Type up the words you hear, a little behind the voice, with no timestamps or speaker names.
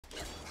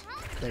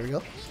There we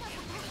go.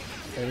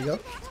 There we go.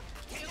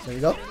 There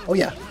we go. Oh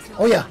yeah.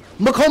 Oh yeah.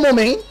 Makomo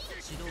main.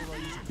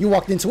 You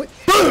walked into it.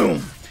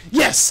 Boom!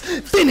 Yes!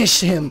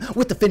 Finish him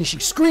with the finishing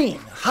screen.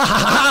 Ha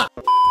ha ha!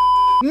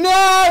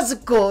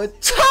 Nezuko!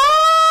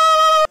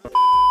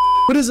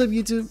 What is up,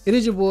 YouTube? It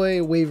is your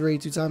boy Waveray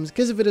 2x,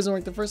 because if it doesn't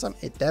work the first time,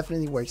 it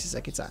definitely works the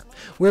second time.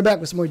 We're back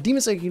with some more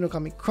Demon Slayer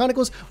Hinokami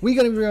Chronicles. We're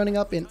going to be running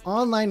up in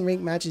online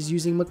ranked matches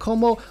using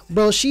Makomo.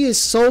 Bro, she is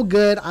so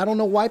good. I don't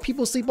know why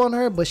people sleep on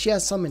her, but she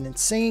has some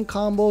insane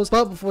combos.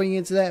 But before you get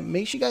into that,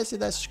 make sure you guys hit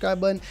that subscribe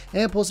button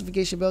and post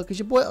notification bell, because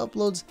your boy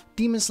uploads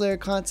Demon Slayer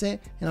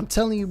content, and I'm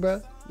telling you,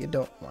 bro, you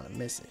don't want to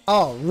miss it.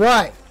 All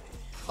right.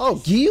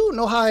 Oh, Gyu?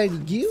 No high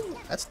Gyu?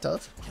 That's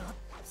tough.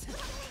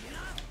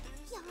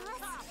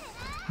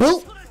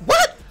 Boop.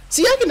 What?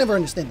 See, I can never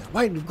understand that.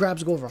 Why do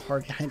grabs go over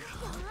hard? There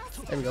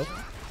we go.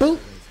 Boop.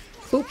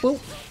 Boop, boop.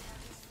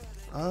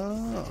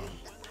 Oh.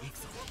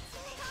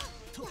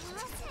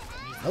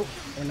 Nope.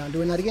 We're not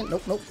doing that again.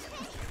 Nope, nope.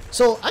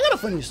 So, I got a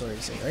funny story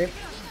to say, right?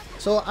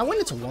 So, I went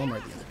into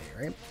Walmart the other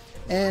day, right?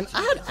 And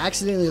I had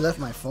accidentally left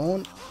my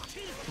phone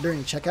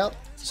during checkout.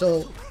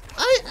 So,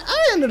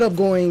 I ended up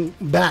going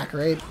back,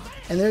 right?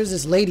 And there's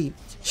this lady.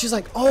 She's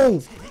like,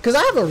 oh, because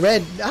I have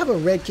a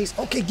red case.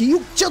 Okay,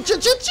 Gyu, chill.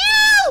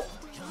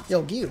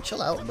 Yo, Gyu,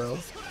 chill out, bro.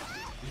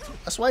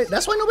 That's why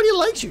nobody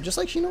likes you, just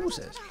like Shinobu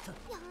says.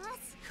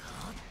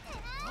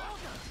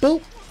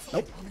 Boop.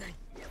 Nope.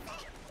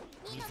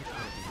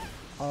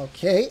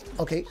 Okay.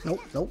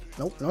 Nope. No.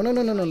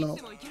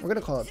 We're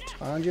gonna call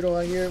Tanjiro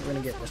out here. We're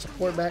gonna get the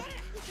support back.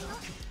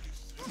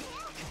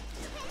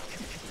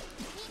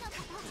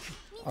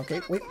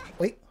 Okay, wait.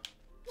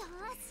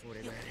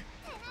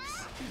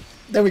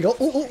 There we go.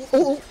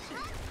 Oh.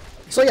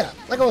 So yeah,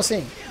 like I was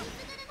saying.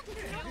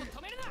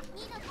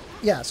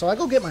 Yeah, so I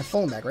go get my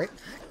phone back, right?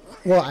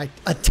 Well, I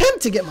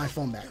attempt to get my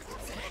phone back.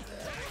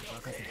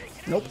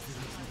 Nope.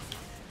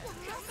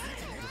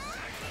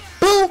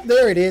 Boom!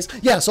 There it is.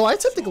 Yeah, so I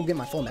attempt to go get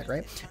my phone back,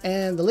 right?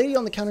 And the lady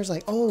on the counter is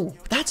like, oh,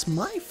 that's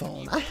my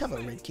phone. I have a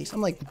red case.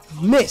 I'm like,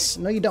 miss.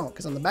 No, you don't.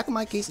 Because on the back of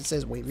my case, it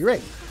says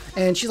Waveray.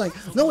 And she's like,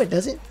 no, it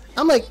doesn't.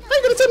 I'm like, how are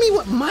you going to tell me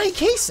what my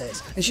case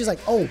says? And she's like,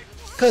 oh,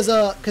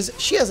 because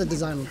she has a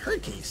design on her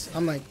case.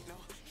 I'm like,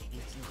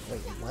 wait,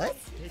 what?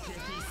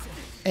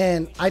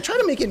 And I try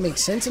to make it make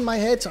sense in my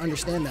head to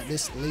understand that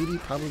this lady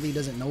probably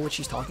doesn't know what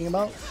she's talking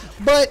about.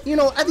 But, you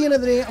know, at the end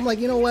of the day, I'm like,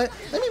 you know what?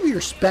 Let me be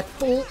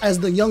respectful as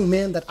the young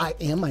man that I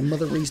am. My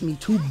mother raised me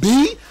to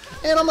be.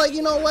 And I'm like,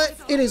 you know what?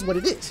 It is what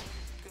it is.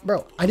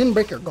 Bro, I didn't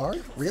break your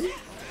guard? Really?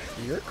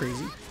 You're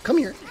crazy. Come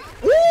here.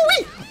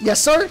 Ooh-wee!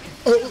 Yes, sir.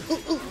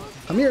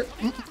 Come here.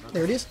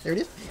 There it is.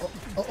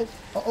 Oh.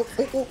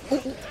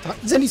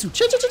 Zenitsu.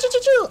 Chill.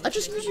 I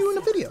just used you in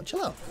a video.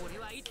 Chill out.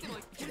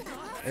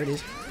 There it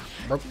is.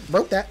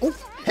 Broke that. Oh,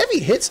 heavy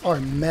hits are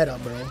meta,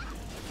 bro.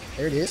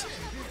 There it is.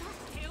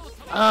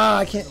 Ah,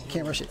 I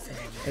can't rush it.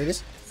 There it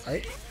is. All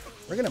right,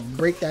 we're gonna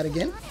break that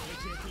again.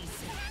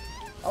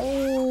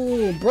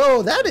 Oh,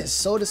 bro, that is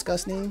so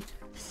disgusting.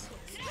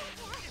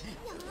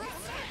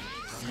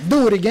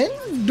 Do it again.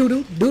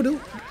 Do.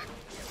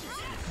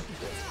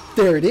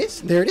 There it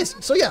is.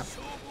 So yeah.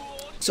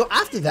 So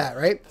after that,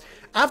 right?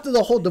 After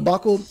the whole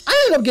debacle,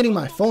 I ended up getting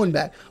my phone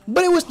back,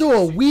 but it was through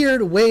a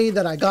weird way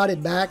that I got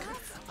it back.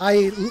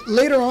 I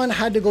later on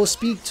had to go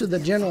speak to the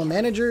general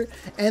manager,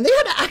 and they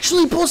had to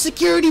actually pull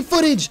security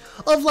footage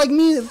of like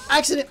me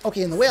accident.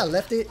 Okay, and the way I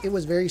left it, it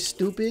was very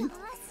stupid.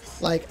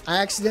 Like I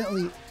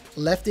accidentally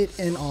left it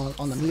in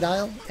on the meat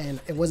aisle,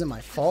 and it wasn't my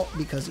fault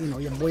because you know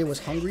your boy was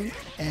hungry.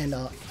 And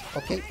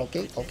okay.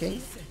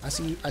 I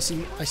see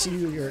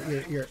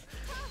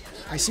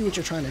what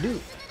you're trying to do.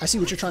 I see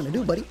what you're trying to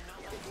do, buddy.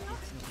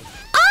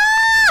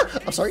 Ah!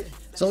 I'm sorry.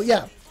 So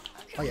yeah.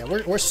 Oh yeah,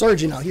 we're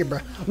surging out here, bro.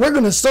 We're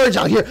gonna surge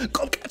out here.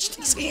 Go catch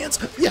these hands.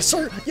 Yes,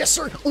 sir.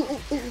 Ooh.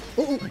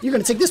 You're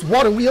gonna take this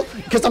water wheel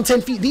because I'm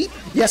 10 feet deep.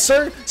 Yes,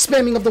 sir.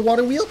 Spamming of the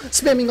water wheel.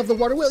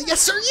 Yes,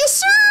 sir.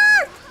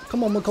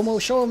 Come on, Makomo.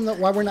 Show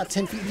them why we're not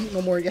 10 feet deep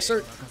no more. Yes,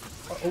 sir.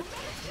 Oh.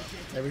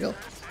 There we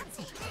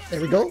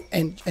go.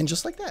 And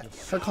just like that,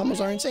 her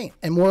combos are insane.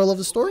 And moral of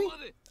the story,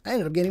 I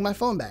ended up getting my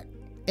phone back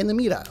in the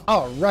meat aisle.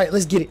 All right,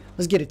 let's get it,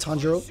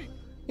 Tanjiro.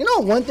 You know,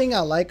 one thing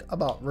I like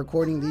about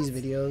recording these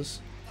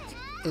videos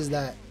is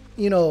that,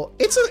 you know,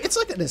 it's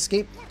like an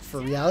escape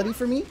for reality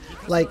for me.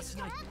 Like,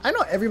 I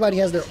know everybody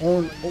has their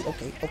own. Oh,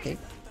 okay,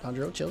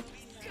 Tanjiro, chill.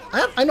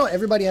 I know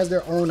everybody has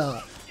their own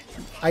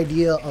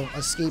idea of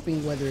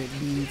escaping, whether it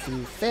be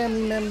through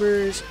family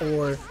members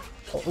or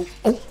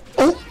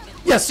oh,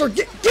 yes, sir.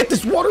 Get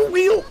this water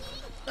wheel.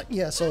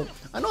 Yeah, so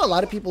I know a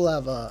lot of people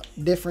have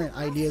different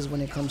ideas when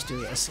it comes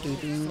to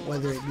escaping,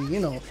 whether it be, you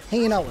know,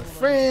 hanging out with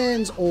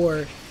friends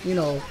or, you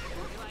know,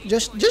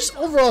 just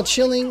overall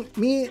chilling.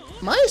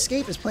 My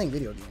escape is playing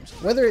video games.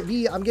 Whether it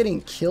be I'm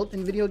getting killed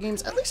in video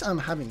games, at least I'm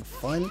having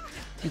fun,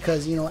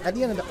 because you know at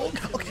the end of the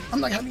okay,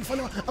 I'm not having fun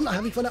now. Oh,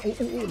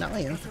 now I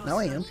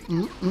am.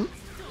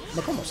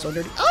 Makomo's so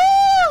dirty.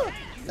 Oh,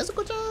 that's a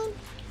good job.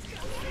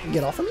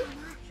 Get off of me.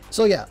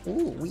 So yeah.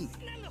 Ooh, we.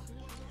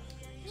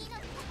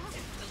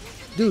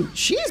 Dude,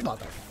 she's about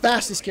the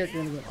fastest character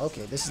in the game.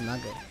 Okay, this is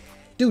not good.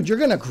 Dude, you're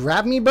gonna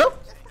grab me, bro?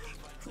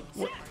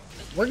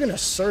 We're gonna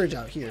surge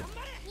out here.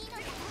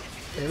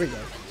 There we go.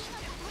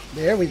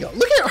 There we go.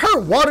 Look at her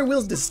water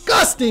wheel's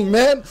disgusting,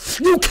 man.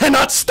 You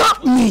cannot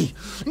stop me.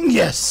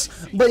 Yes.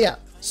 But yeah,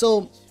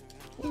 so...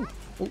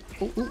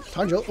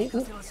 Tanjiro.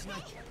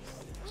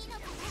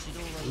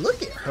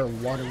 Look at her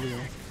water wheel.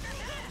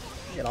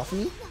 Get off of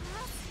me.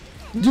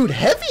 Dude,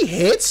 heavy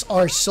hits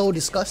are so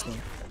disgusting.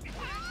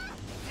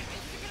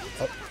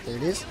 Oh, there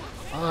it is.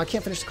 I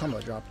can't finish the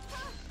combo drop.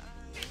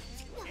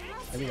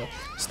 There we go.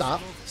 Stop.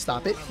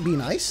 Stop it. Be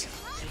nice.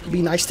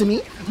 Be nice to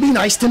me. Be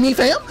nice to me,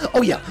 fam.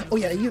 Oh yeah. Oh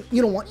yeah. You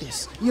don't want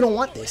this. You don't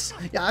want this.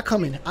 Yeah, I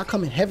come in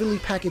heavily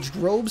packaged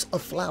robes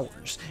of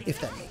flowers, if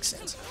that makes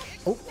sense.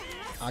 Oh,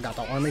 I got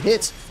the armored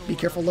hits. Be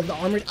careful of the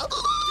armored. Oh,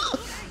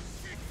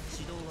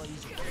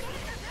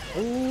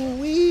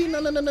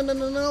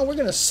 no. We're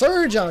gonna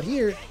surge out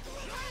here.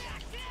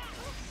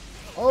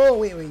 Oh,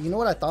 wait. You know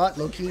what I thought?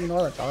 Low-key, you know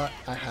what I thought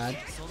I had?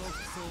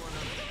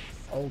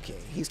 Okay,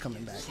 he's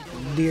coming back.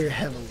 Dear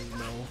heavily,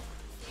 bro.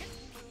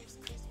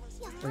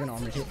 We're gonna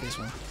armor hit this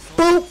one.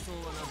 Boop!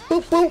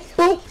 Boop, boop,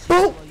 boop,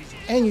 boop!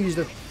 And you use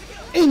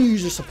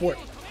the support.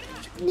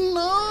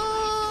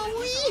 No!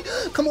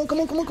 Come on.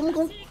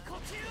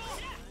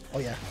 Oh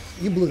yeah,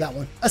 you blew that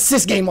one.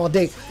 Assist game all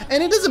day.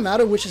 And it doesn't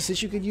matter which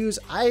assist you could use.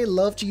 I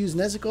love to use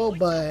Nezuko,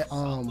 but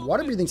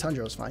water breathing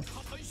Tanjiro is fine.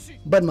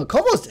 But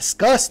Makomo is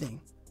disgusting.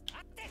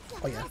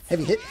 Oh yeah,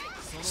 heavy hit.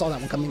 Saw that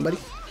one coming, buddy.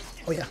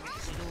 Oh yeah.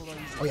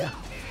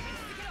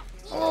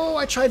 Oh,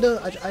 I tried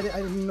to. I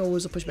didn't know it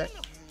was a pushback.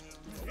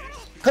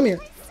 Come here.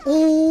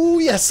 Oh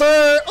yes,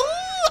 sir.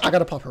 Oh, I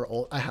gotta pop her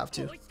ult. I have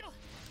to.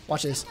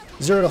 Watch this.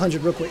 0 to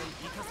 100 real quick.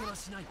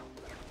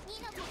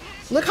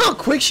 Look how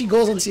quick she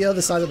goes on the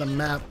other side of the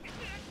map.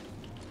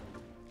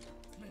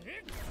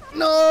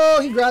 No,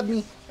 he grabbed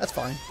me. That's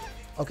fine.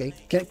 Okay,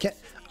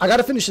 I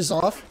gotta finish this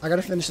off. I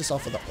gotta finish this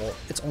off with the ult.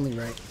 It's only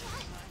right.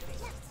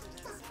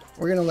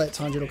 We're gonna let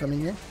Tanjiro come in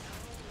here.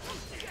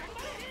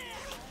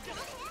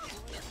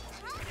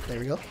 There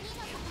we go.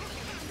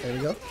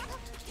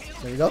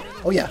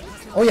 Oh yeah.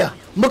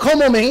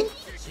 Makomo main.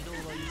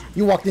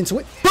 You walked into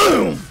it.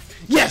 Boom!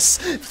 Yes!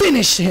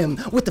 Finish him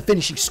with the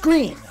finishing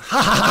screen.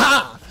 Ha ha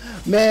ha!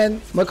 Man,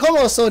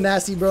 Makomo is so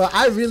nasty, bro.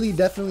 I really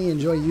definitely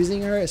enjoy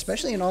using her,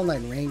 especially in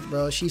online ranked,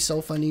 bro. She's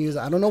so fun to use.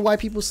 I don't know why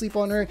people sleep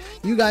on her.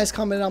 You guys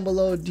comment down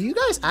below. Do you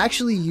guys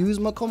actually use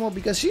Makomo?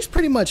 Because she's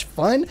pretty much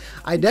fun.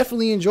 I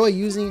definitely enjoy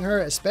using her,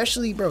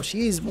 especially, bro.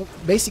 She is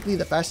basically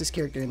the fastest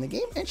character in the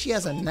game, and she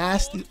has a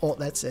nasty ult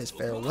that says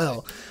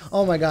farewell.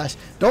 Oh my gosh.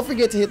 Don't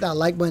forget to hit that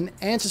like button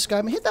and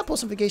subscribe, and hit that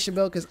post notification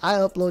bell because I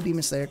upload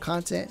Demon Slayer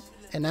content.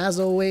 And as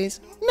always,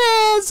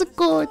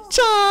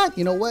 Nezuko-chan.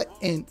 You know what?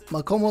 In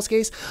Makomo's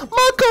case,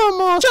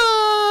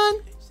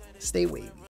 Makomo-chan. Stay wavy.